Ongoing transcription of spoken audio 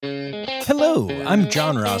Hello, I'm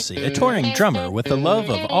John Rossi, a touring drummer with a love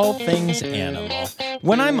of all things animal.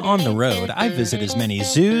 When I'm on the road, I visit as many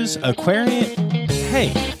zoos, aquariums...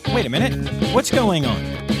 Hey, wait a minute. What's going on?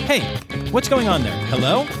 Hey, what's going on there?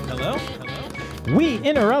 Hello? Hello? Hello? We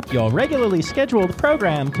interrupt your regularly scheduled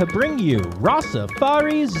program to bring you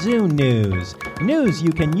Rossafari Zoo News. News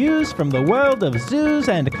you can use from the world of zoos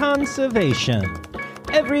and conservation.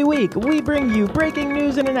 Every week, we bring you breaking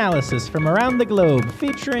news and analysis from around the globe,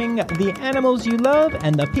 featuring the animals you love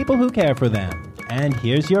and the people who care for them. And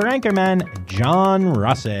here's your anchorman, John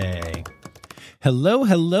Rossi. Hello,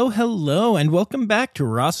 hello, hello, and welcome back to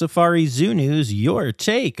Rossafari Zoo News, your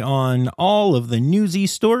take on all of the newsy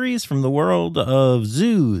stories from the world of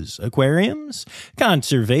zoos, aquariums,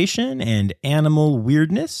 conservation, and animal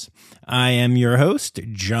weirdness. I am your host,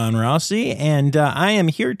 John Rossi, and I am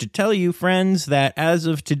here to tell you, friends, that as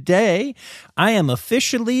of today, I am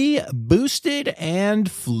officially boosted and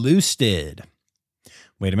floosted.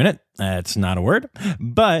 Wait a minute, that's not a word.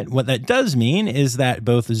 But what that does mean is that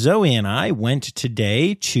both Zoe and I went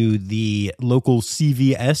today to the local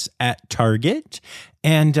CVS at Target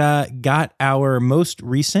and got our most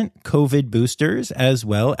recent COVID boosters as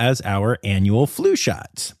well as our annual flu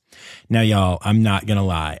shots. Now, y'all, I'm not going to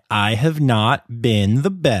lie. I have not been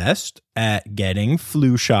the best at getting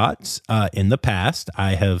flu shots in the past.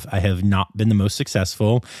 I have not been the most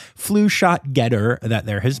successful flu shot getter that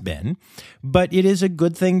there has been. But it is a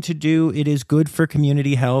good thing to do. It is good for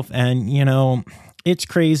community health. And, you know, it's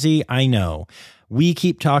crazy. I know. We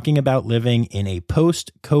keep talking about living in a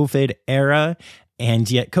post-COVID era.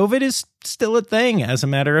 And yet COVID is still a thing. As a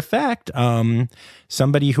matter of fact,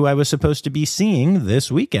 somebody who I was supposed to be seeing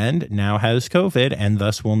this weekend now has COVID and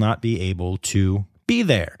thus will not be able to be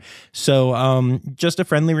there. So just a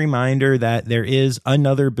friendly reminder that there is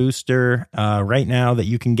another booster right now that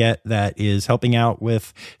you can get that is helping out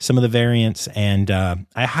with some of the variants. And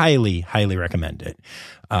I highly, highly recommend it.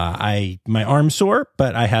 My arm's sore,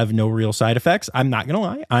 but I have no real side effects. I'm not going to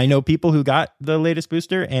lie. I know people who got the latest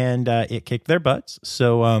booster and it kicked their butts.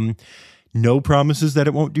 So no promises that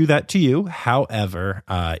it won't do that to you. However,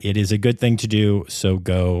 it is a good thing to do. So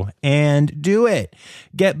go and do it.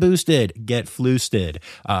 Get boosted, get floosted.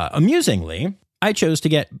 Amusingly, I chose to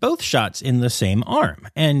get both shots in the same arm.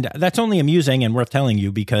 And that's only amusing and worth telling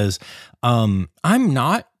you because I'm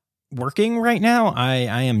not working right now. I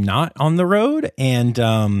am not on the road and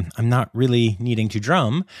I'm not really needing to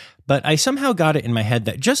drum, but I somehow got it in my head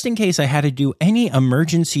that just in case I had to do any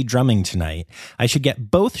emergency drumming tonight, I should get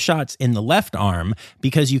both shots in the left arm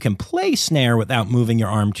because you can play snare without moving your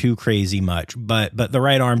arm too crazy much, but the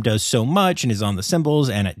right arm does so much and is on the cymbals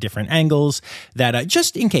and at different angles that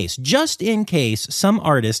just in case some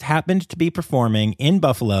artist happened to be performing in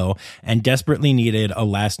Buffalo and desperately needed a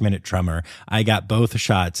last minute drummer, I got both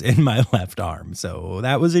shots in my left arm. So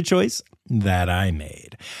that was a choice that I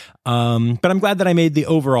made. But I'm glad that I made the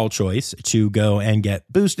overall choice to go and get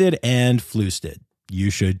boosted and floosted.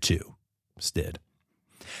 You should too. Stid.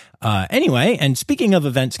 Anyway, and speaking of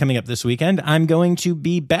events coming up this weekend, I'm going to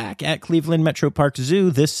be back at Cleveland Metro Park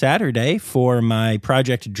Zoo this Saturday for my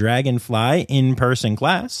Project Dragonfly in-person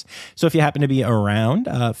class. So if you happen to be around,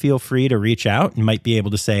 feel free to reach out and might be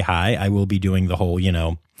able to say hi. I will be doing the whole,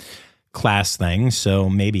 class thing, so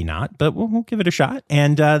maybe not, but we'll give it a shot.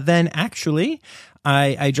 And then actually,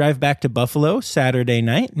 I drive back to Buffalo Saturday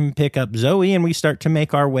night and pick up Zoe, and we start to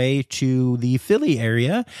make our way to the Philly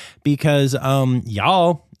area because,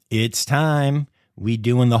 y'all, it's time. We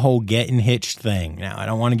doing the whole getting hitched thing. Now, I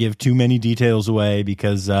don't want to give too many details away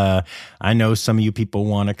because I know some of you people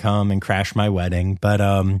want to come and crash my wedding, but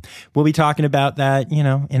we'll be talking about that, in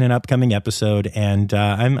an upcoming episode, and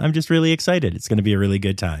I'm just really excited. It's going to be a really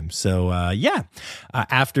good time. So,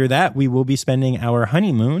 after that, we will be spending our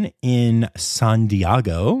honeymoon in San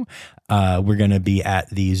Diego. We're going to be at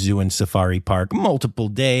the Zoo and Safari Park multiple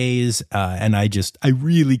days, and I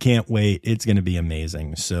really can't wait. It's going to be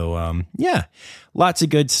amazing. So, lots of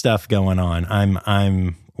good stuff going on.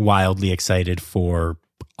 I'm wildly excited for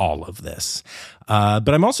all of this. But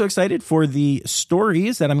I'm also excited for the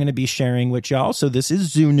stories that I'm going to be sharing with y'all. So this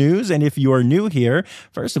is Zoo News. And if you are new here,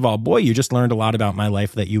 first of all, boy, you just learned a lot about my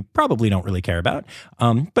life that you probably don't really care about.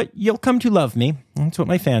 But you'll come to love me. That's what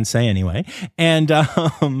my fans say anyway. And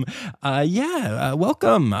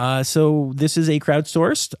welcome. So this is a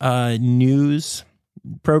crowdsourced news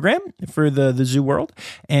program for the Zoo World,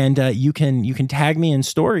 and you can tag me in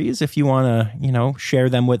stories if you want to share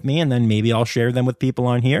them with me, and then maybe I'll share them with people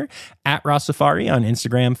on here at Rossafari on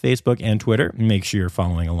Instagram, Facebook, and Twitter. Make sure you're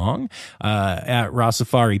following along at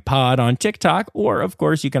Rossafari Pod on TikTok, or of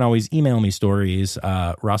course you can always email me stories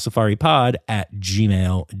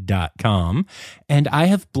rossafaripod@gmail.com. And I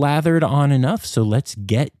have blathered on enough, so let's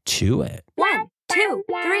get to it. 1, 2,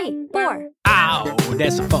 3, 4. Ow,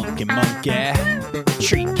 that's a funky monkey,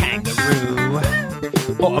 tree kangaroo,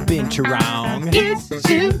 or a binturong. It's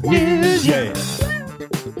Zoo News. Yeah.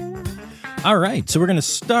 All right, so we're going to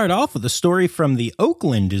start off with a story from the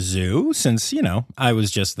Oakland Zoo, since, I was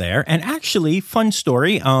just there. And actually, fun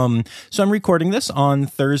story. So I'm recording this on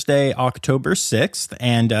Thursday, October 6th,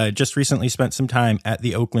 and just recently spent some time at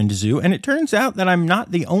the Oakland Zoo. And it turns out that I'm not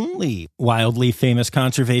the only wildly famous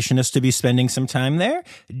conservationist to be spending some time there.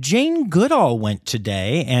 Jane Goodall went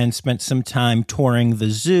today and spent some time touring the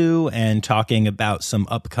zoo and talking about some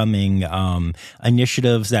upcoming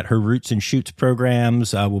initiatives that her Roots and Shoots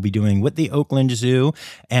programs will be doing with the Oakland Zoo.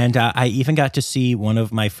 And I even got to see one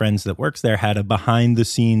of my friends that works there had a behind the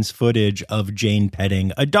scenes footage of Jane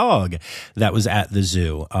petting a dog that was at the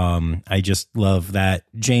zoo. I just love that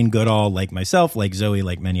Jane Goodall, like myself, like Zoe,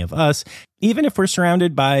 like many of us, even if we're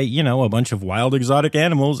surrounded by, a bunch of wild exotic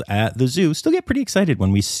animals at the zoo, still get pretty excited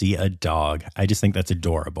when we see a dog. I just think that's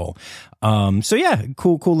adorable. So yeah,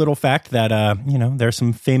 cool little fact that, there's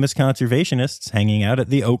some famous conservationists hanging out at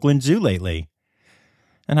the Oakland Zoo lately.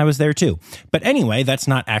 And I was there too. But anyway, that's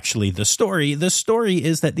not actually the story. The story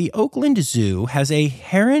is that the Oakland Zoo has a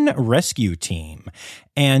heron rescue team.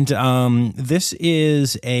 And this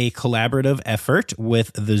is a collaborative effort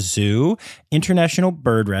with the zoo, International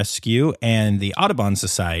Bird Rescue, and the Audubon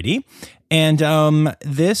Society. And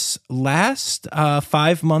this last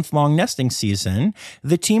 5-month-long nesting season,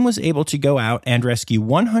 the team was able to go out and rescue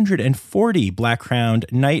 140 black-crowned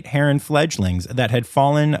night heron fledglings that had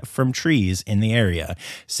fallen from trees in the area,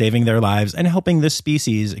 saving their lives and helping the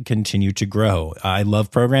species continue to grow. I love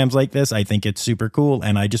programs like this. I think it's super cool,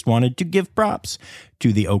 and I just wanted to give props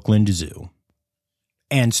to the Oakland Zoo.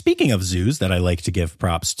 And speaking of zoos that I like to give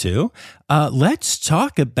props to, let's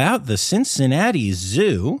talk about the Cincinnati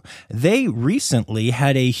Zoo. They recently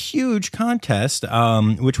had a huge contest,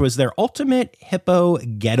 which was their Ultimate Hippo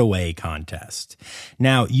Getaway Contest.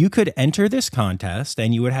 Now, you could enter this contest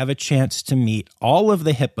and you would have a chance to meet all of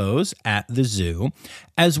the hippos at the zoo,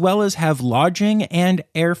 as well as have lodging and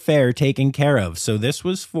airfare taken care of. So this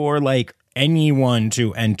was for anyone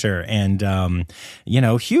to enter, and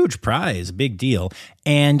huge prize, big deal.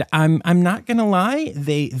 And I'm not gonna lie,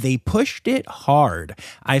 they pushed it hard.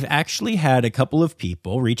 I've actually had a couple of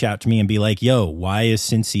people reach out to me and be like, yo, why is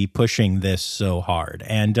Cincy pushing this so hard?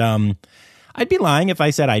 And I'd be lying if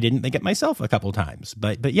I said I didn't think it myself a couple times.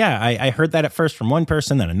 But yeah, I heard that at first from one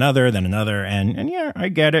person, then another, and yeah, I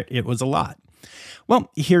get it. It was a lot.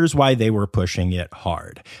 Well, here's why they were pushing it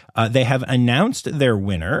hard. They have announced their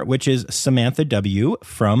winner, which is Samantha W.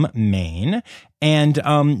 from Maine. And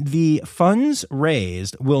the funds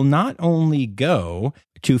raised will not only go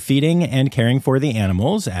to feeding and caring for the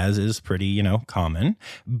animals, as is pretty, common,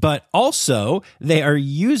 but also they are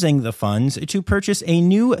using the funds to purchase a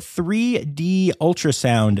new 3D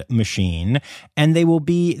ultrasound machine, and they will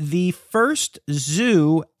be the first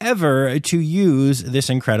zoo ever to use this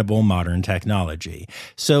incredible modern technology.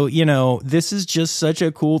 So, this is just such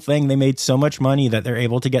a cool thing. They made so much money that they're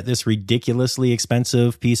able to get this ridiculously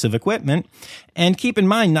expensive piece of equipment. And keep in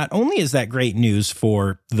mind, not only is that great news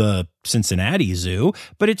for the Cincinnati Zoo,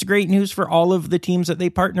 but it's great news for all of the teams that they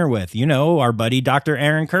partner with. Our buddy Dr.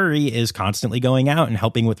 Aaron Curry is constantly going out and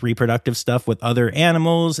helping with reproductive stuff with other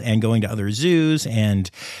animals and going to other zoos. And,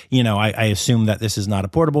 I assume that this is not a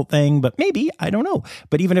portable thing, but maybe, I don't know.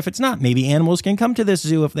 But even if it's not, maybe animals can come to this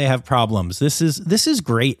zoo if they have problems. This is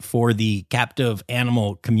great for the captive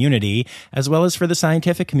animal community as well as for the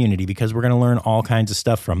scientific community, because we're going to learn all kinds of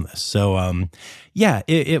stuff from this. So, yeah,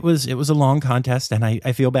 it was a long contest, and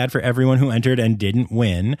I feel bad for everyone who entered and didn't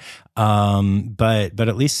win. But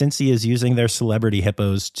at least Cincy is using their celebrity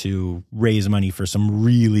hippos to raise money for some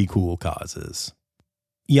really cool causes.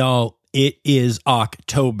 Y'all, it is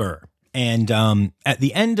October, and at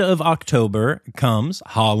the end of October comes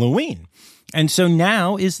Halloween. And so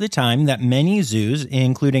now is the time that many zoos,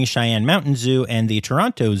 including Cheyenne Mountain Zoo and the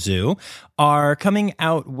Toronto Zoo, are coming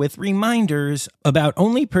out with reminders about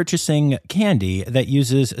only purchasing candy that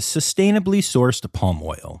uses sustainably sourced palm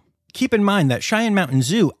oil. keep in mind that Cheyenne Mountain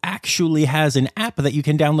Zoo actually has an app that you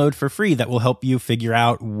can download for free that will help you figure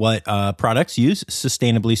out what products use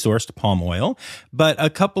sustainably sourced palm oil. But a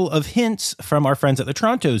couple of hints from our friends at the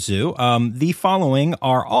Toronto Zoo. The following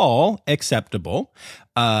are all acceptable.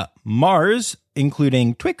 Mars,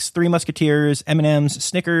 including Twix, Three Musketeers, M&M's,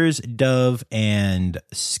 Snickers, Dove, and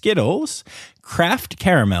Skittles. Kraft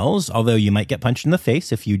caramels, although you might get punched in the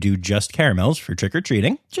face if you do just caramels for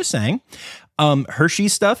trick-or-treating. Just saying. Hershey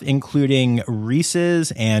stuff, including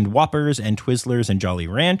Reese's and Whoppers and Twizzlers and Jolly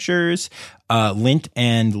Ranchers, Lindt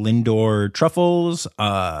and Lindor truffles,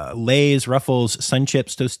 Lay's, Ruffles, Sun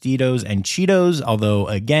Chips, Tostitos, and Cheetos, although,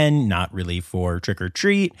 again, not really for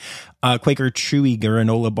trick-or-treat, Quaker Chewy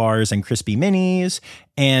granola bars and Crispy Minis,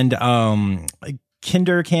 and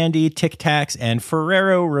Kinder Candy, Tic Tacs, and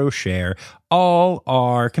Ferrero Rocher all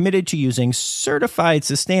are committed to using certified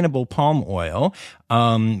sustainable palm oil.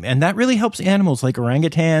 And that really helps animals like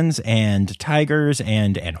orangutans and tigers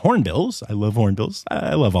and hornbills. I love hornbills.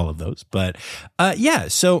 I love all of those. But yeah,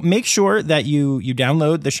 so make sure that you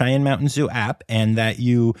download the Cheyenne Mountain Zoo app and that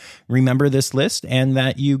you remember this list and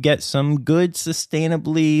that you get some good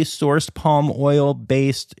sustainably sourced palm oil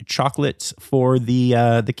based chocolates for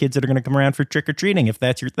the kids that are going to come around for trick-or-treating, if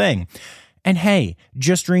that's your thing. And hey,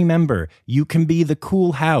 just remember, you can be the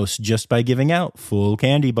cool house just by giving out full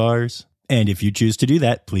candy bars. And if you choose to do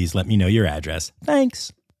that, please let me know your address.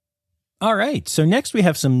 Thanks. All right, so next we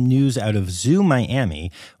have some news out of Zoo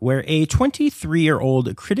Miami, where a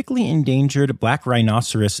 23-year-old critically endangered black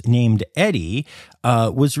rhinoceros named Eddie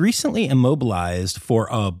was recently immobilized for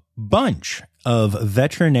a bunch of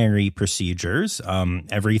veterinary procedures,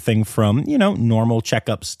 everything from, normal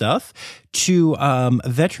checkup stuff to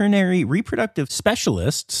veterinary reproductive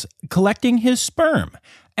specialists collecting his sperm.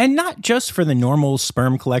 And not just for the normal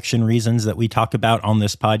sperm collection reasons that we talk about on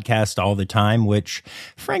this podcast all the time, which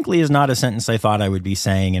frankly is not a sentence I thought I would be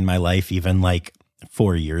saying in my life even like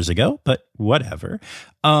 4 years ago, but whatever.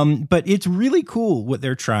 But it's really cool what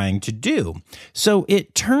they're trying to do. So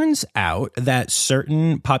it turns out that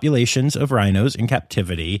certain populations of rhinos in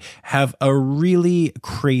captivity have a really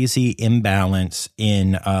crazy imbalance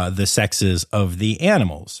in the sexes of the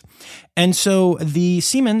animals. And so the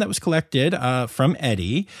semen that was collected from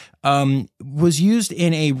Eddie was used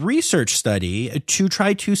in a research study to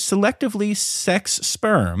try to selectively sex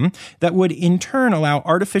sperm that would in turn allow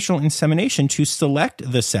artificial insemination to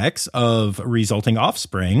select the sex of resulting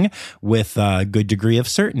offspring with a good degree of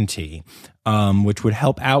certainty, which would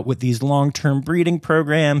help out with these long-term breeding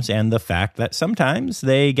programs and the fact that sometimes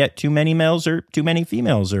they get too many males or too many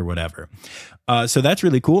females or whatever. So that's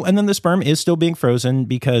really cool. And then the sperm is still being frozen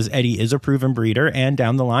because Eddie is a proven breeder, and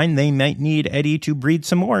down the line, they might need Eddie to breed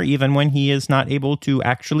some more, even when he is not able to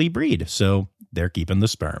actually breed. So they're keeping the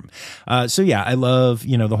sperm. So yeah, I love,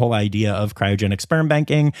 the whole idea of cryogenic sperm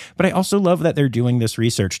banking, but I also love that they're doing this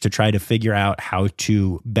research to try to figure out how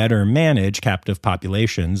to better manage captive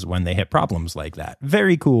populations when they hit problems like that.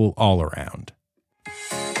 Very cool all around.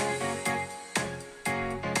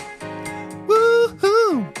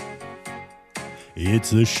 Woohoo!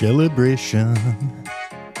 It's a celebration.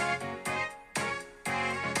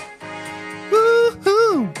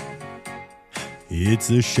 Woohoo! It's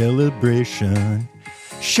a celebration.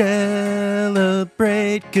 Celebrate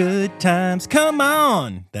good times. Come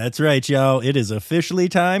on. That's right, y'all. It is officially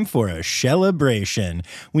time for a celebration.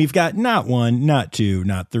 We've got not 1, not 2,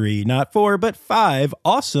 not 3, not 4, but 5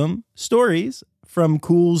 awesome stories from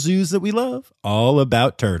cool zoos that we love, all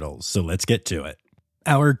about turtles. So let's get to it.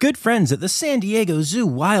 Our good friends at the San Diego Zoo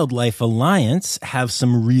Wildlife Alliance have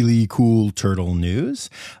some really cool turtle news.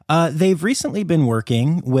 They've recently been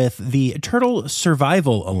working with the Turtle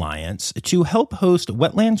Survival Alliance to help host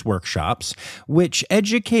wetlands workshops, which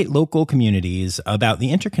educate local communities about the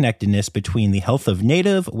interconnectedness between the health of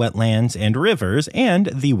native wetlands and rivers and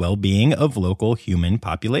the well-being of local human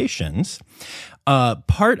populations.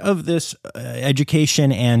 Part of this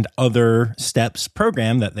education and other steps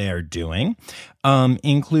program that they are doing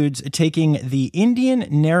includes taking the Indian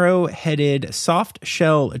narrow-headed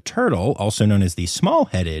soft-shell turtle, also known as the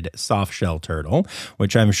small-headed soft-shell turtle,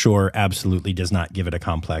 which I'm sure absolutely does not give it a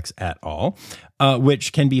complex at all,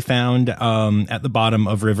 which can be found at the bottom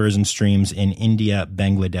of rivers and streams in India,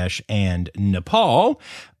 Bangladesh, and Nepal,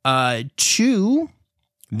 to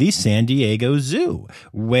the San Diego Zoo,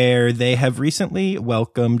 where they have recently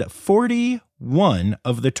welcomed 41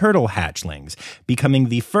 of the turtle hatchlings, becoming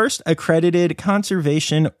the first accredited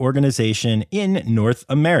conservation organization in North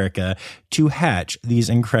America to hatch these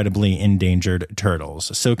incredibly endangered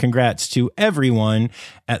turtles. So congrats to everyone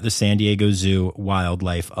at the San Diego Zoo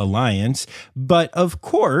Wildlife Alliance. But of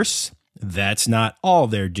course, that's not all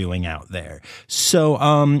they're doing out there.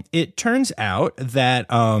 So it turns out that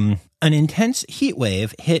an intense heat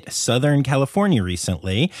wave hit Southern California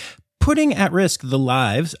recently, putting at risk the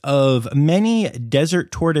lives of many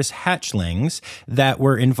desert tortoise hatchlings that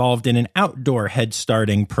were involved in an outdoor head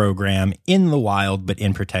starting program in the wild but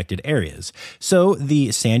in protected areas. So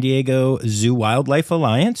the San Diego Zoo Wildlife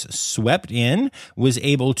Alliance swept in, was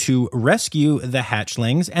able to rescue the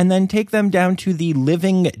hatchlings, and then take them down to the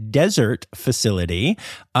Living Desert facility,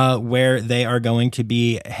 where they are going to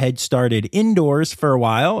be head started indoors for a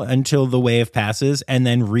while until the wave passes and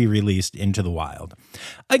then re-released into the wild.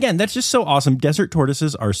 Again, that's just so awesome. Desert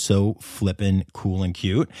tortoises are so flippin' cool and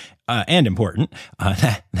cute, and important.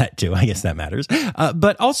 That too, I guess that matters.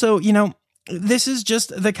 But also, this is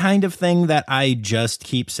just the kind of thing that I just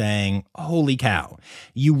keep saying, holy cow.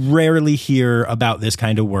 You rarely hear about this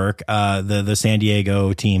kind of work. The San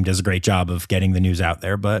Diego team does a great job of getting the news out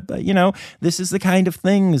there. But this is the kind of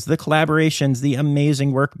things, the collaborations, the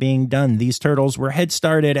amazing work being done. These turtles were head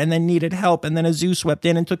started and then needed help. And then a zoo swept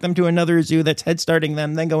in and took them to another zoo that's head starting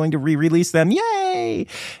them, then going to re-release them. Yay!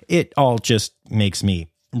 It all just makes me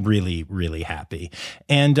really, really happy.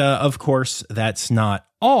 And of course, that's not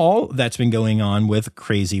all that's been going on with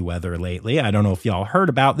crazy weather lately. I don't know if y'all heard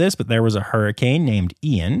about this, but there was a hurricane named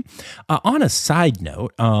Ian. On a side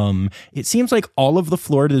note, it seems like all of the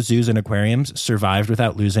Florida zoos and aquariums survived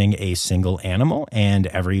without losing a single animal, and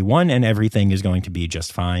everyone and everything is going to be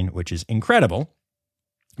just fine, which is incredible.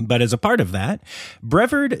 But as a part of that,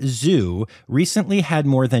 Brevard Zoo recently had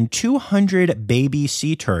more than 200 baby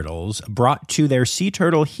sea turtles brought to their Sea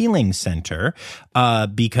Turtle Healing Center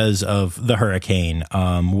because of the hurricane,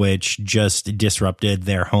 which just disrupted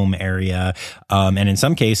their home area and in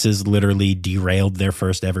some cases literally derailed their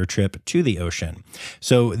first ever trip to the ocean.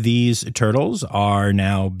 So these turtles are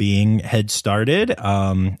now being head started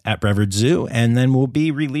at Brevard Zoo and then will be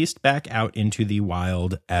released back out into the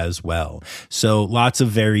wild as well. So lots of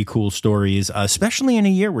very cool stories, especially in a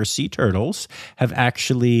year where sea turtles have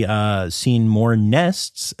actually seen more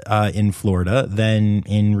nests in Florida than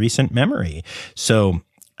in recent memory. So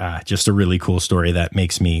just a really cool story that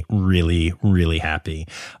makes me really, really happy.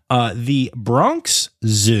 The Bronx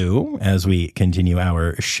Zoo, as we continue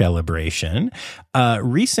our celebration,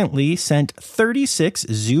 recently sent 36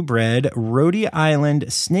 zoo-bred Rhode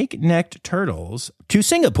Island snake-necked turtles to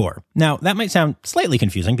Singapore. Now, that might sound slightly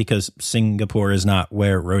confusing because Singapore is not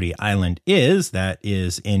where Rhode Island is. That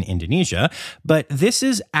is in Indonesia. But this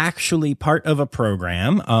is actually part of a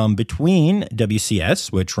program between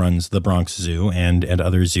WCS, which runs the Bronx Zoo and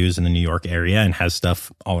other zoos in the New York area and has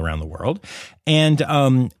stuff all around the world, and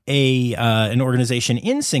an organization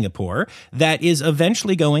in Singapore that is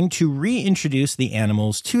eventually going to reintroduce the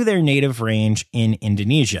animals to their native range in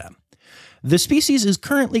Indonesia. The species is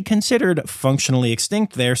currently considered functionally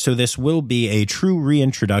extinct there, so this will be a true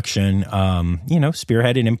reintroduction,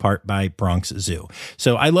 spearheaded in part by Bronx Zoo.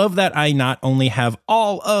 So I love that I not only have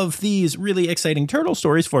all of these really exciting turtle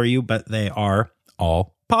stories for you, but they are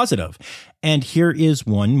all positive. And here is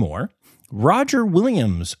one more. Roger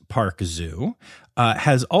Williams Park Zoo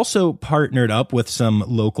has also partnered up with some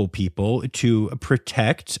local people to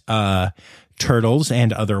protect turtles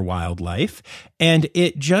and other wildlife. And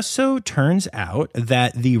it just so turns out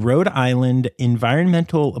that the Rhode Island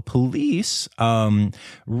Environmental Police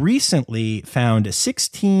recently found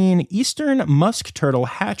 16 eastern musk turtle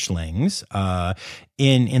hatchlings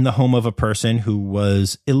in the home of a person who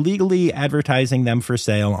was illegally advertising them for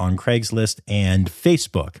sale on Craigslist and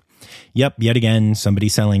Facebook. Yep, yet again, somebody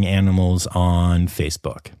selling animals on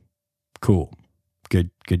Facebook. Cool.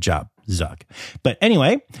 Good job, Zuck. But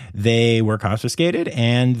anyway, they were confiscated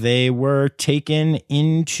and they were taken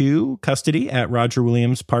into custody at Roger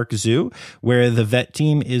Williams Park Zoo, where the vet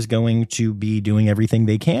team is going to be doing everything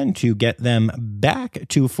they can to get them back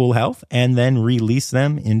to full health and then release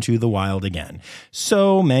them into the wild again.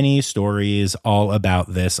 So many stories all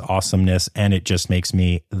about this awesomeness, and it just makes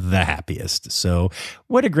me the happiest. So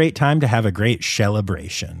what a great time to have a great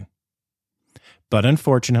celebration. But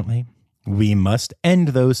unfortunately, we must end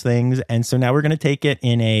those things. And so now we're going to take it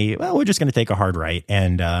we're just going to take a hard right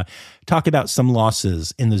and talk about some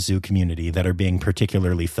losses in the zoo community that are being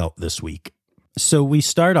particularly felt this week. So we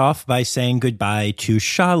start off by saying goodbye to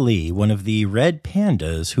Sha Li, one of the red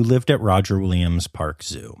pandas who lived at Roger Williams Park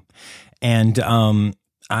Zoo. And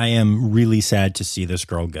I am really sad to see this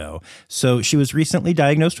girl go. So she was recently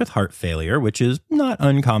diagnosed with heart failure, which is not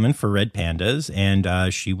uncommon for red pandas.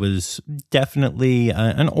 And she was definitely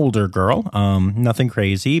an older girl. Nothing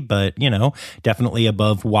crazy, but, definitely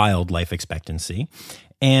above wild life expectancy.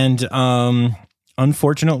 And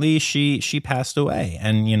unfortunately, she passed away.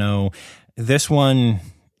 And, This one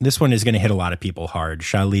is going to hit a lot of people hard.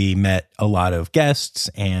 Shali met a lot of guests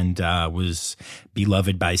and was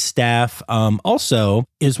beloved by staff. Also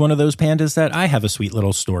is one of those pandas that I have a sweet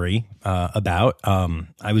little story about.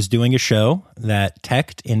 I was doing a show that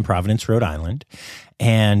teched in Providence, Rhode Island,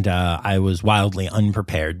 and I was wildly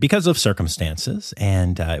unprepared because of circumstances,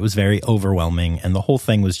 and it was very overwhelming, and the whole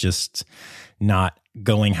thing was just not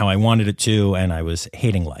going how I wanted it to, and I was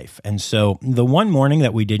hating life. And so the one morning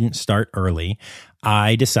that we didn't start early,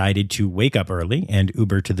 I decided to wake up early and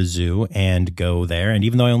Uber to the zoo and go there. And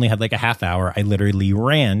even though I only had like a half hour, I literally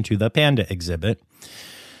ran to the panda exhibit,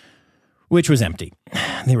 which was empty.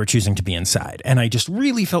 They were choosing to be inside. And I just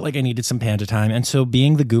really felt like I needed some panda time. And so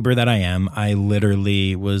being the goober that I am, I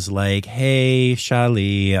literally was like, hey,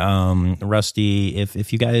 Shali, Rusty,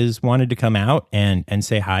 if you guys wanted to come out and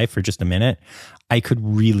say hi for just a minute, I could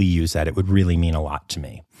really use that. It would really mean a lot to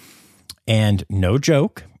me. And no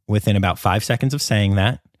joke, within about 5 seconds of saying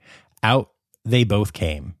that, out they both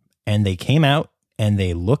came. And they came out and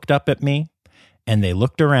they looked up at me and they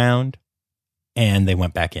looked around and they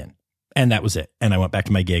went back in. And that was it. And I went back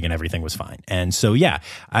to my gig and everything was fine. And so, yeah,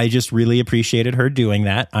 I just really appreciated her doing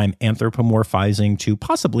that. I'm anthropomorphizing to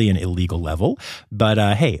possibly an illegal level. But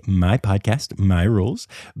hey, my podcast, my rules.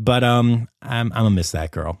 But I'm going to miss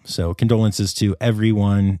that girl. So condolences to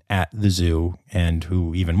everyone at the zoo and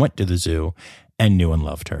who even went to the zoo and knew and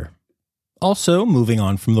loved her. Also, moving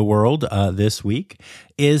on from the world this week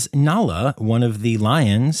is Nala, one of the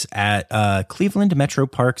lions at Cleveland Metro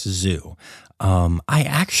Parks Zoo. I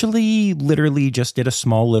actually literally just did a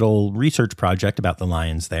small little research project about the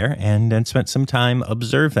lions there and spent some time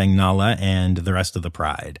observing Nala and the rest of the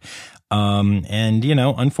pride. And, you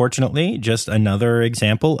know, unfortunately, just another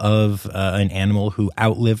example of an animal who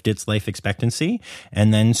outlived its life expectancy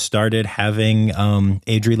and then started having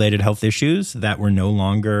age-related health issues that were no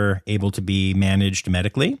longer able to be managed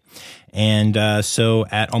medically. And so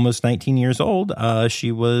at almost 19 years old,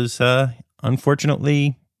 she was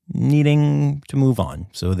unfortunately needing to move on.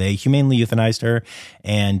 So they humanely euthanized her,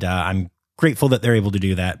 and I'm grateful that they're able to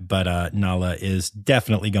do that, but Nala is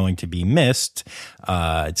definitely going to be missed.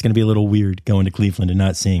 It's going to be a little weird going to Cleveland and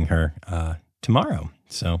not seeing her tomorrow.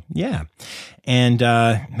 So, yeah. And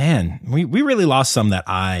man, we really lost some that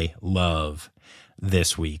I love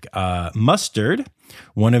this week. Mustard,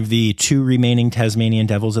 one of the 2 remaining Tasmanian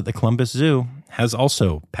devils at the Columbus Zoo, has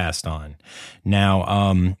also passed on.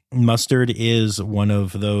 Now, Mustard is one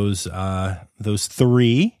of those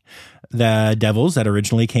 3 the devils that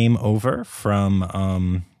originally came over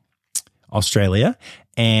from Australia.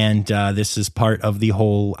 And this is part of the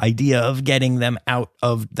whole idea of getting them out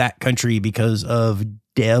of that country because of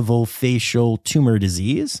devil facial tumor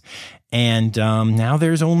disease. And now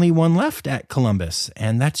there's only one left at Columbus,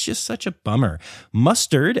 and that's just such a bummer.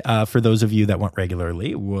 Mustard, for those of you that went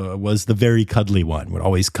regularly, was the very cuddly one, would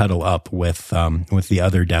always cuddle up with the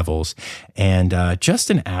other devils, and just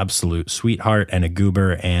an absolute sweetheart and a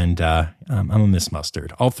goober, and I'm gonna miss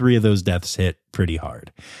Mustard. All 3 of those deaths hit pretty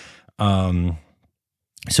hard.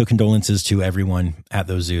 So condolences to everyone at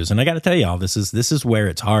those zoos. And I got to tell y'all, this is where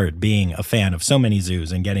it's hard being a fan of so many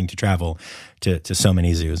zoos and getting to travel to so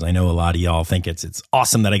many zoos. I know a lot of y'all think it's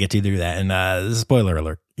awesome that I get to do that. And spoiler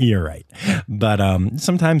alert, you're right. But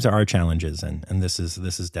sometimes there are challenges, and this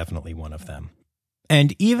is definitely one of them.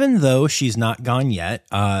 And even though she's not gone yet,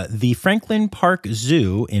 the Franklin Park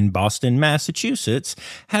Zoo in Boston, Massachusetts,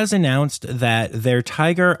 has announced that their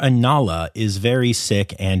tiger Anala is very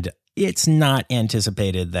sick, and it's not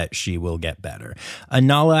anticipated that she will get better.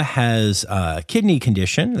 Anala has a kidney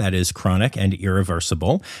condition that is chronic and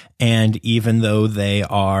irreversible. And even though they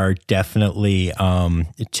are definitely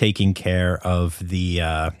taking care of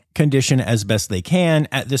the condition as best they can,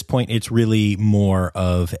 at this point, it's really more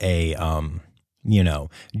of a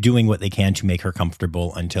doing what they can to make her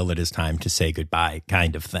comfortable until it is time to say goodbye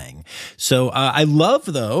kind of thing. So I love,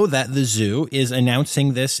 though, that the zoo is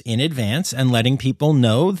announcing this in advance and letting people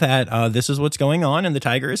know that this is what's going on and the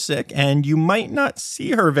tiger is sick and you might not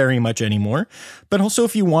see her very much anymore. But also,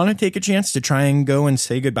 if you want to take a chance to try and go and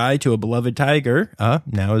say goodbye to a beloved tiger,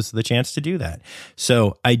 now is the chance to do that.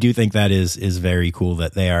 So I do think that is very cool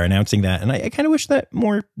that they are announcing that. And I kind of wish that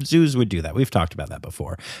more zoos would do that. We've talked about that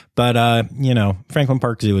before. But, Franklin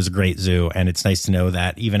Park Zoo is a great zoo, and it's nice to know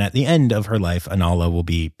that even at the end of her life, Anala will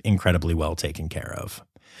be incredibly well taken care of.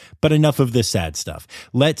 But enough of this sad stuff.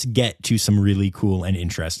 Let's get to some really cool and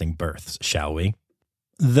interesting births, shall we?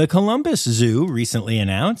 The Columbus Zoo recently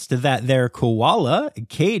announced that their koala,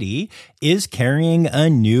 Katie, is carrying a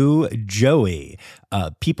new Joey.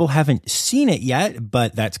 People haven't seen it yet,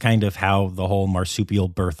 but that's kind of how the whole marsupial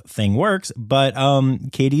birth thing works. But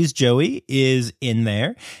Katie's Joey is in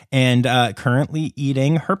there and currently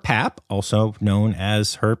eating her pap, also known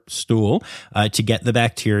as her stool, to get the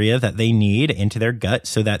bacteria that they need into their gut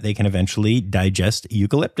so that they can eventually digest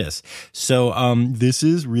eucalyptus. So this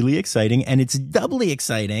is really exciting, and it's doubly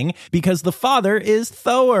exciting because the father is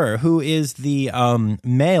Thor, who is the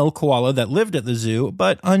male koala that lived at the zoo,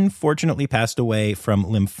 but unfortunately passed away from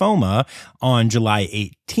lymphoma on July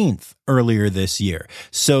 18th earlier this year.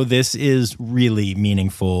 So this is really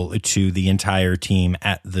meaningful to the entire team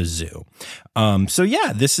at the zoo. So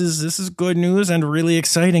yeah, this is good news and really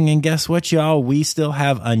exciting. And guess what, y'all? We still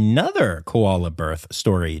have another koala birth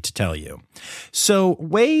story to tell you. So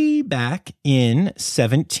way back in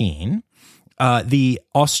 2017, the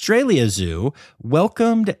Australia Zoo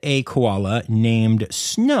welcomed a koala named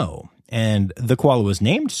Snow. And the koala was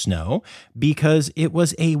named Snow because it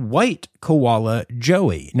was a white koala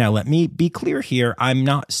Joey. Now, let me be clear here. I'm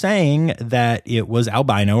not saying that it was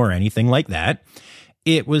albino or anything like that.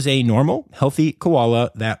 It was a normal, healthy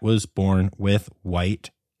koala that was born with white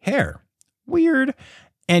hair. Weird.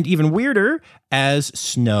 And even weirder, as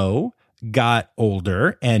Snow got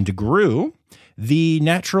older and grew, the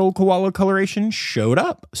natural koala coloration showed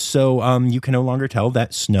up. So you can no longer tell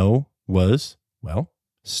that Snow was, well,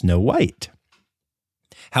 Snow White.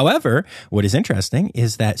 However, what is interesting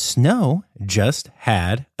is that Snow just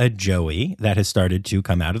had a Joey that has started to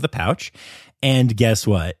come out of the pouch. And guess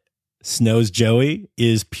what? Snow's Joey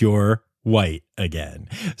is pure white again.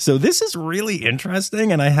 So this is really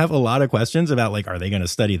interesting. And I have a lot of questions about, like, are they going to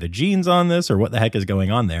study the genes on this or what the heck is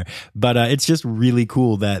going on there? But it's just really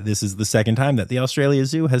cool that this is the second time that the Australia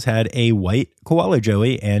Zoo has had a white koala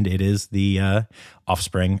Joey, and it is the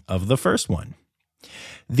offspring of the first one.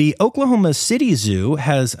 The Oklahoma City Zoo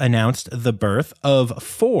has announced the birth of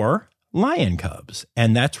 4 lion cubs,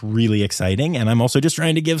 and that's really exciting. And I'm also just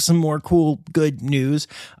trying to give some more cool, good news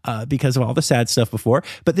because of all the sad stuff before.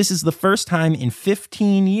 But this is the first time in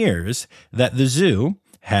 15 years that the zoo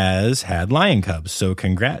has had lion cubs. So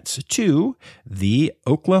congrats to the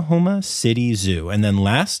Oklahoma City Zoo. And then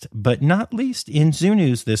last but not least in zoo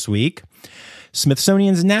news this week,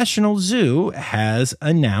 Smithsonian's National Zoo has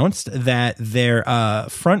announced that their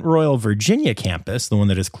Front Royal, Virginia campus, the one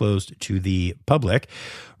that is closed to the public,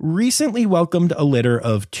 recently welcomed a litter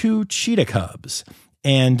of 2 cheetah cubs.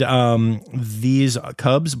 And these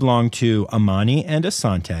cubs belong to Amani and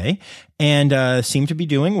Asante and seem to be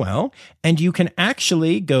doing well. And you can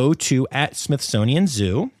actually go to @Smithsonian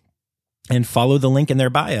Zoo and follow the link in their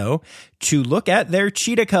bio to look at their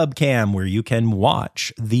cheetah cub cam, where you can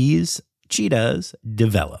watch these cheetahs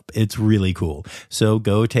develop. It's really cool. So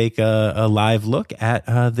go take a live look at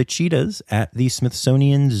the cheetahs at the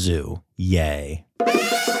Smithsonian Zoo. Yay.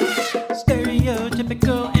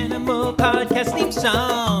 Stereotypical animal podcast theme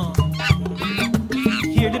song.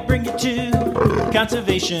 Here to bring you to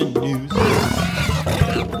conservation news.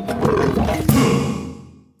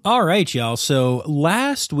 All right, y'all. So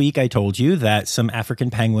last week I told you that some African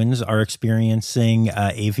penguins are experiencing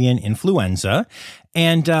avian influenza,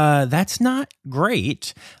 and that's not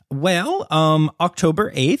great. Well,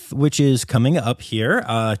 October 8th, which is coming up here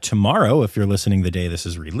tomorrow, if you're listening the day this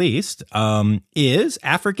is released, is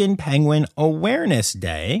African Penguin Awareness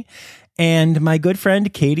Day. And my good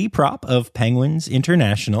friend Katie Propp of Penguins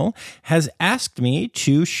International has asked me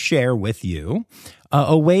to share with you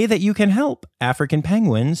a way that you can help African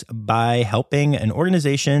penguins by helping an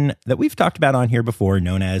organization that we've talked about on here before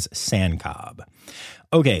known as SANCCOB.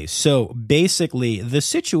 Okay, so basically the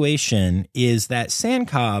situation is that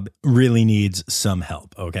SANCCOB really needs some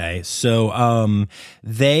help, okay? So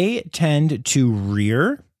they tend to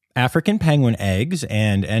rear African penguin eggs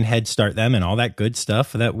and head start them and all that good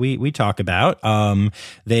stuff that we talk about.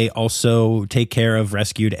 They also take care of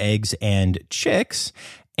rescued eggs and chicks.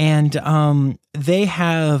 And they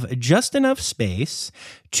have just enough space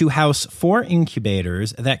to house 4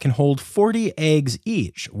 incubators that can hold 40 eggs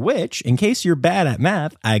each, which, in case you're bad at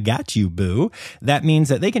math, I got you, boo. That means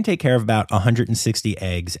that they can take care of about 160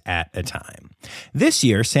 eggs at a time. This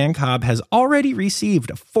year, SANCCOB has already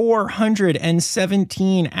received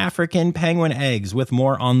 417 African penguin eggs, with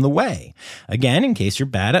more on the way. Again, in case you're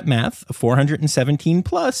bad at math, 417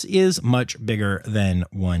 plus is much bigger than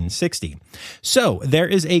 160. So there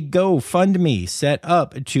is a GoFundMe set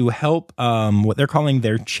up to help what they're calling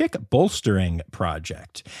their chick bolstering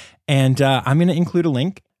project. And I'm going to include a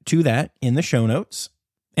link to that in the show notes.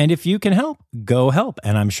 And if you can help, go help.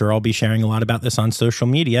 And I'm sure I'll be sharing a lot about this on social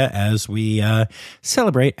media as we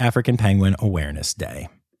celebrate African Penguin Awareness Day.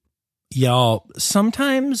 Y'all,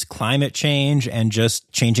 sometimes climate change and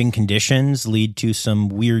just changing conditions lead to some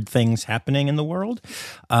weird things happening in the world.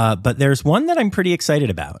 But there's one that I'm pretty excited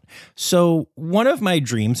about. So one of my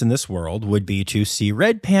dreams in this world would be to see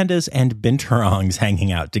red pandas and binturongs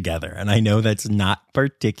hanging out together. And I know that's not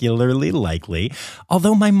particularly likely,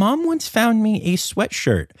 although my mom once found me a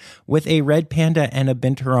sweatshirt with a red panda and a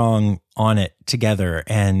binturong on it together,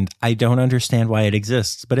 and I don't understand why it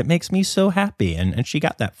exists, but it makes me so happy, and she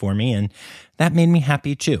got that for me, and that made me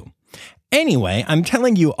happy too. Anyway, I'm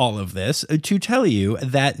telling you all of this to tell you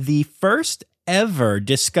that the first ever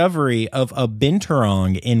discovery of a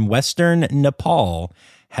binturong in western Nepal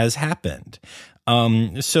has happened.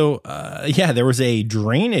 There was a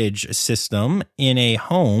drainage system in a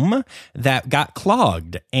home that got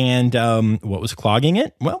clogged. And what was clogging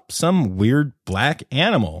it? Well, some weird black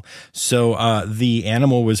animal. So the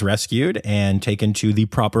animal was rescued and taken to the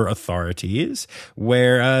proper authorities,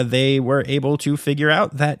 where they were able to figure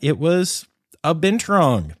out that it was a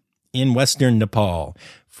binturong in western Nepal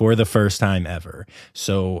for the first time ever.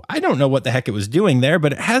 So I don't know what the heck it was doing there,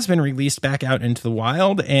 but it has been released back out into the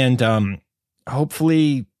wild, and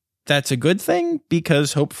hopefully that's a good thing,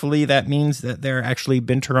 because hopefully that means that they're actually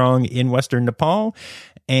binturong in western Nepal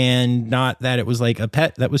and not that it was like a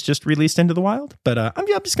pet that was just released into the wild. But I'm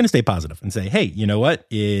just going to stay positive and say, hey, you know what?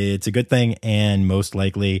 It's a good thing. And most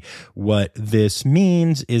likely what this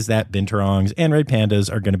means is that binturongs and red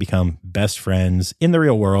pandas are going to become best friends in the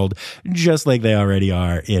real world, just like they already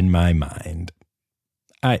are in my mind.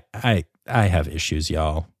 I have issues,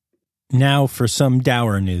 y'all. Now for some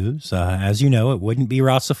dour news. As you know, it wouldn't be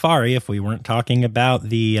Raw Safari if we weren't talking about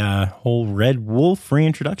the whole Red Wolf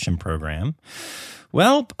reintroduction program.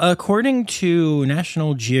 Well, according to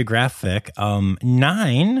National Geographic,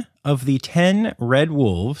 9 of the 10 red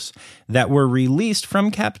wolves that were released from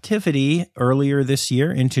captivity earlier this year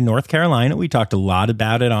into North Carolina, we talked a lot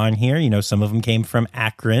about it on here. You know, some of them came from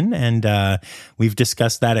Akron, and we've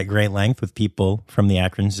discussed that at great length with people from the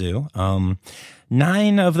Akron Zoo.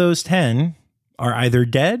 9 of those 10 are either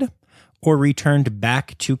dead or returned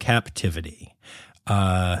back to captivity.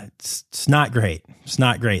 It's not great. It's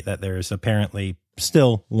not great that there's apparently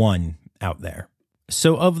still one out there.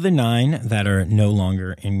 So of the 9 that are no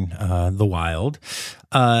longer in the wild,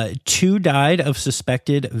 2 died of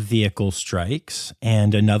suspected vehicle strikes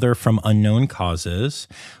and another from unknown causes,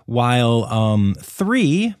 while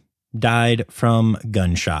 3 died from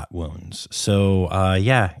gunshot wounds. So,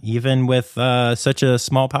 even with such a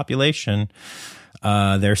small population,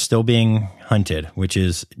 they're still being hunted, which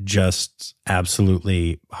is just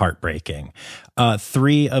absolutely heartbreaking.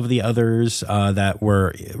 3 of the others that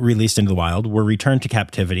were released into the wild were returned to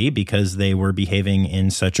captivity because they were behaving in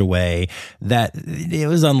such a way that it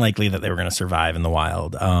was unlikely that they were going to survive in the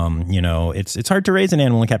wild. It's hard to raise an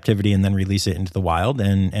animal in captivity and then release it into the wild,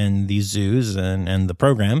 and these zoos and the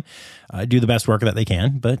program do the best work that they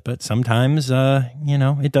can, but sometimes,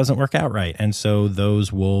 it doesn't work out right. And so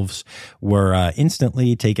those wolves were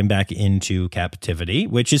instantly taken back into captivity,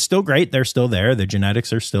 which is still great. They're still there. The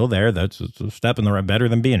genetics are still there. That's a step in the right, better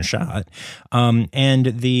than being shot. And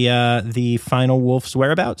the final wolf's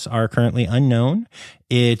whereabouts are currently unknown.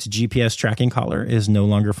 Its GPS tracking collar is no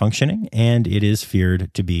longer functioning, and it is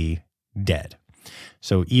feared to be dead.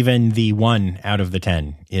 So even the 1 out of the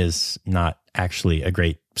 10 is not actually a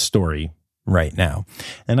great story right now.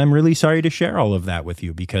 And I'm really sorry to share all of that with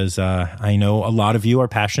you, because I know a lot of you are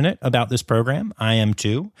passionate about this program. I am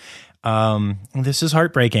too. This is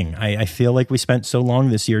heartbreaking. I feel like we spent so long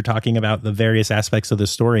this year talking about the various aspects of the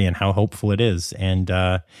story and how hopeful it is. And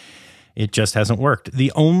it just hasn't worked.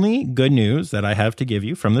 The only good news that I have to give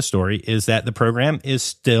you from the story is that the program is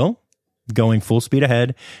still going full speed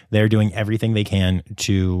ahead. They're doing everything they can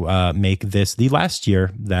to make this the last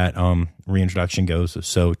year that reintroduction goes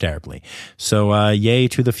so terribly. So yay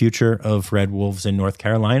to the future of red wolves in North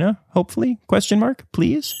Carolina, hopefully, ?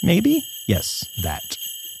 Please, maybe? Yes, that.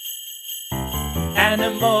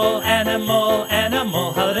 Animal, animal,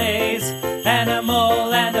 animal holidays.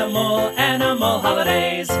 Animal, animal, animal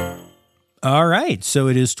holidays. All right, so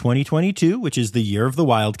it is 2022, which is the year of the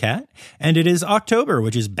wildcat, and it is October,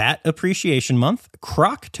 which is Bat Appreciation Month,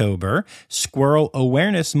 Croctober, Squirrel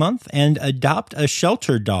Awareness Month, and Adopt a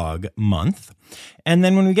Shelter Dog Month. And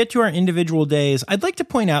then when we get to our individual days, I'd like to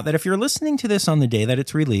point out that if you're listening to this on the day that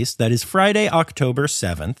it's released, that is Friday, October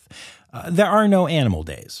 7th, there are no animal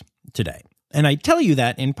days today. And I tell you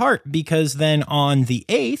that in part because then on the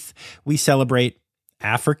 8th, we celebrate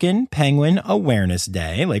African Penguin Awareness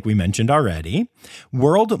Day, like we mentioned already,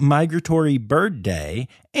 World Migratory Bird Day,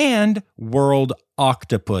 and World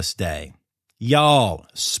Octopus Day. Y'all,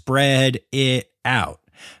 spread it out.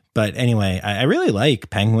 But anyway, I really like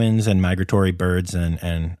penguins and migratory birds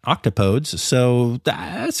and octopodes. So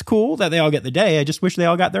that's cool that they all get the day. I just wish they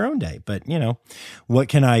all got their own day. But, what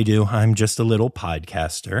can I do? I'm just a little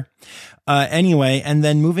podcaster. Anyway, and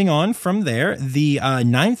then moving on from there, the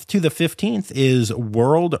 9th to the 15th is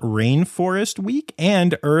World Rainforest Week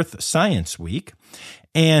and Earth Science Week.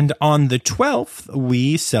 And on the 12th,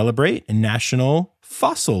 we celebrate National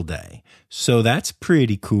Fossil Day. So that's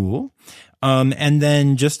pretty cool. And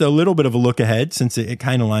then just a little bit of a look ahead, since it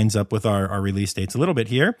kind of lines up with our release dates a little bit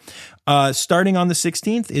here. Starting on the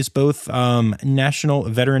 16th is both National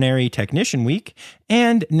Veterinary Technician Week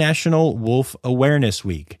and National Wolf Awareness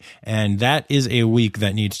Week. And that is a week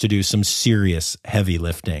that needs to do some serious heavy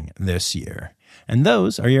lifting this year. And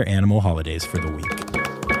those are your animal holidays for the week.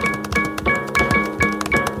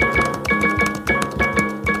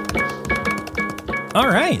 All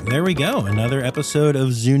right, there we go. Another episode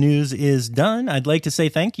of Zoo News is done. I'd like to say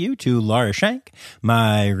thank you to Laura Shank,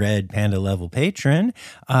 my Red Panda level patron,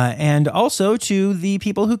 and also to the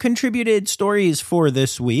people who contributed stories for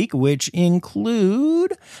this week, which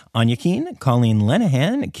include Anya Keen, Colleen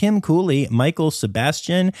Lenahan, Kim Cooley, Michael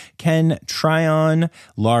Sebastian, Ken Tryon,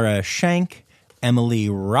 Laura Shank, Emily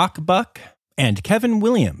Rockbuck, and Kevin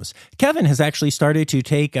Williams. Kevin has actually started to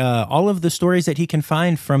take all of the stories that he can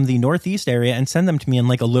find from the Northeast area and send them to me in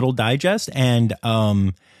like a little digest. And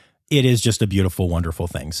it is just a beautiful, wonderful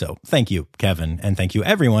thing. So thank you, Kevin. And thank you,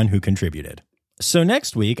 everyone who contributed. So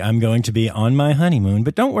next week, I'm going to be on my honeymoon,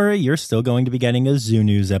 but don't worry, you're still going to be getting a Zoo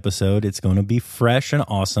News episode. It's going to be fresh and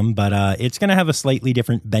awesome, but it's going to have a slightly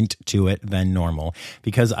different bent to it than normal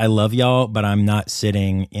because I love y'all, but I'm not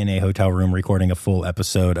sitting in a hotel room recording a full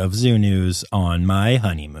episode of Zoo News on my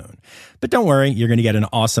honeymoon. But don't worry, you're going to get an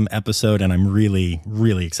awesome episode, and I'm really,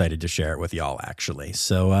 really excited to share it with y'all, actually.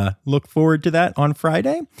 So look forward to that on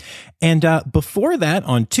Friday. And before that,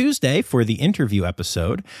 on Tuesday, for the interview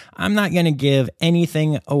episode, I'm not going to give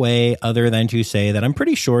anything away other than to say that I'm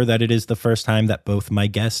pretty sure that it is the first time that both my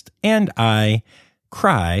guest and I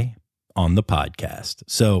cry on the podcast.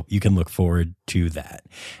 So you can look forward to that.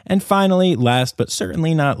 And finally, last but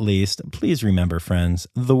certainly not least, please remember, friends,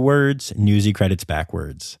 the words Newsy credits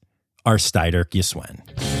backwards are Steiderk Yiswen.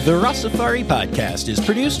 The Rossafari podcast is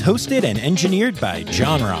produced, hosted, and engineered by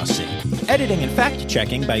John Rossi. Editing and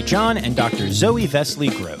fact-checking by John and Dr. Zoe Vesley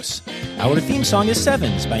Gross. Our theme song is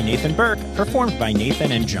Sevens by Nathan Burke, performed by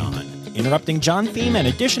Nathan and John. Interrupting John theme and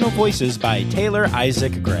additional voices by Taylor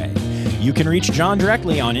Isaac Gray. You can reach John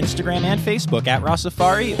directly on Instagram and Facebook at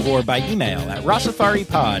Rossafari or by email at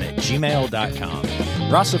rossafaripod@gmail.com.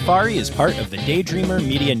 Rossafari is part of the Daydreamer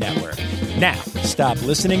Media Network. Now, stop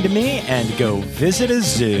listening to me and go visit a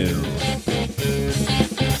zoo.